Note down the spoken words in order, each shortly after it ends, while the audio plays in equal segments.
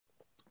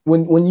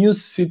when you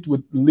sit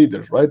with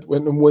leaders, right?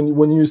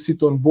 When you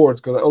sit on boards,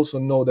 because I also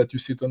know that you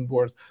sit on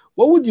boards,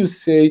 what would you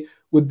say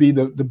would be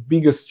the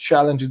biggest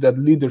challenges that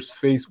leaders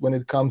face when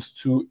it comes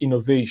to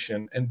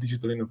innovation and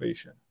digital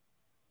innovation?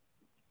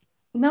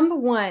 Number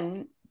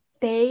one,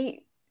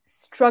 they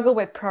struggle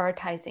with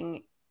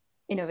prioritizing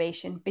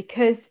innovation,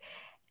 because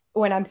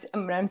when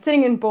I'm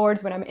sitting in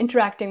boards, when I'm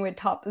interacting with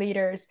top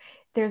leaders,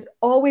 there's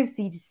always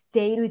these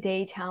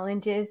day-to-day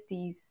challenges,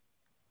 these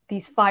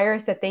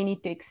fires that they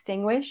need to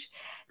extinguish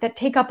that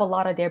take up a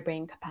lot of their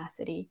brain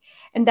capacity.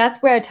 And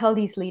that's where I tell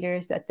these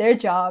leaders that their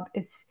job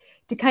is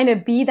to kind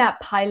of be that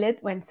pilot.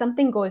 When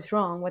something goes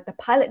wrong, what the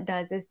pilot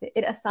does is that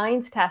it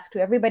assigns tasks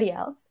to everybody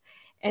else,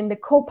 and the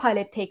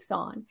co-pilot takes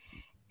on.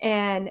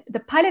 And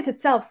the pilot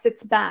itself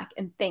sits back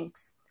and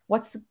thinks,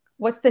 what's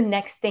the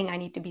next thing I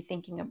need to be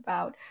thinking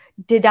about?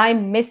 Did I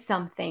miss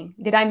something?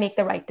 Did I make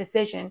the right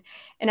decision?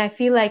 And I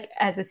feel like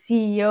as a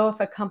CEO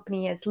of a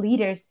company, as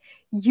leaders,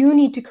 you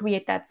need to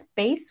create that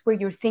space where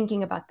you're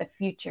thinking about the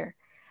future,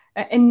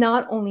 and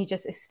not only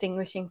just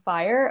extinguishing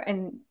fire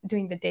and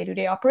doing the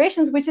day-to-day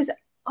operations, which is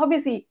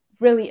obviously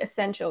really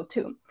essential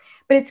too.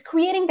 But it's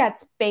creating that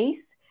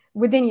space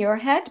within your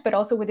head, but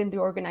also within the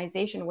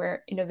organization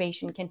where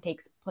innovation can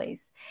take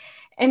place.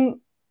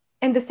 And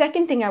the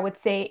second thing I would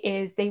say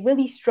is they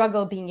really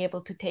struggle being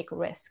able to take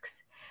risks,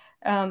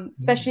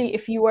 especially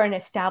if you are an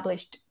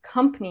established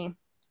company.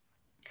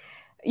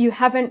 You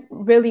haven't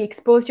really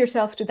exposed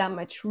yourself to that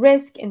much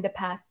risk in the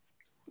past,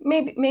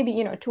 maybe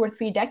 2 or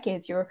 3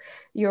 decades.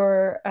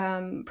 Your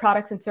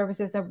products and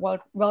services have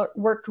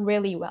worked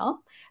really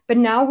well, but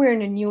now we're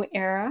in a new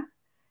era.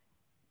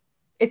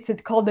 It's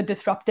called the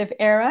disruptive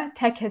era.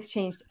 Tech has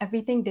changed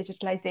everything.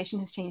 Digitalization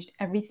has changed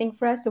everything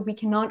for us. So we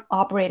cannot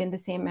operate in the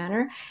same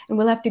manner. And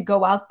we'll have to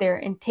go out there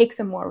and take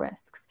some more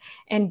risks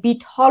and be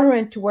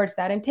tolerant towards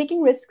that. And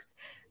taking risks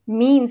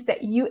means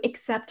that you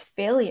accept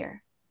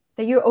failure,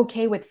 that you're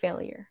okay with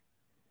failure.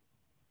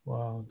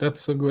 Wow,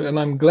 that's so good. And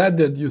I'm glad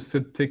that you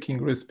said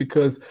taking risks,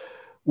 because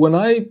when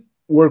I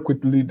work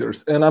with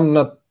leaders, and I'm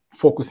not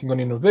focusing on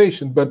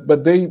innovation,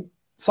 but they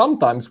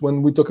sometimes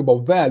when we talk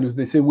about values,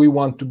 they say we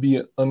want to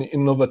be an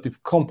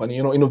innovative company.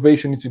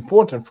 Innovation is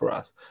important for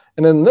us.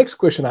 And then the next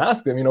question I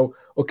ask them,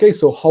 okay,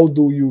 so how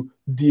do you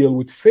deal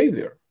with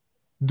failure?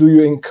 Do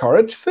you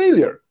encourage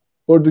failure,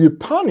 or do you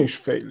punish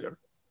failure?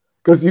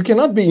 Because you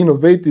cannot be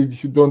innovative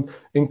if you don't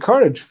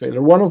encourage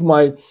failure. One of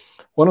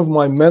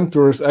my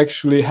mentors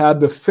actually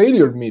had a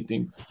failure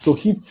meeting. So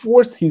he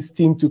forced his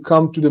team to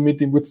come to the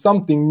meeting with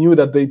something new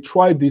that they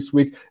tried this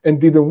week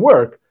and didn't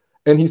work.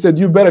 And he said,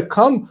 you better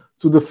come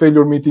to the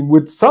failure meeting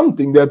with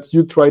something that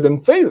you tried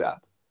and failed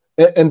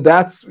at. And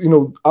that's,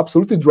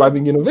 absolutely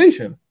driving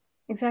innovation.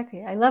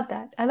 Exactly. I love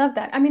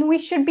that. I mean, we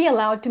should be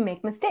allowed to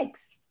make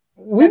mistakes.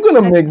 We're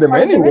going to make them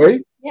anyway,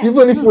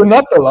 even if we're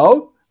not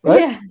allowed, right?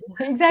 Yeah,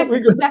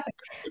 exactly.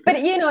 But,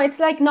 it's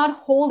like not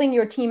holding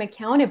your team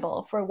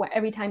accountable for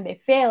every time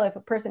they fail. If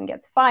a person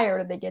gets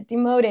fired or they get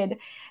demoted,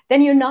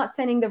 then you're not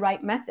sending the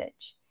right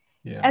message.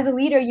 Yeah. As a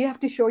leader, you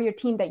have to show your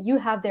team that you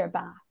have their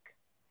back,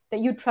 that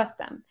you trust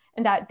them,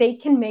 and that they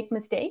can make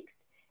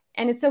mistakes,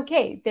 and it's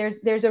okay.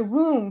 There's a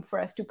room for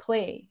us to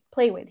play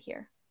with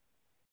here.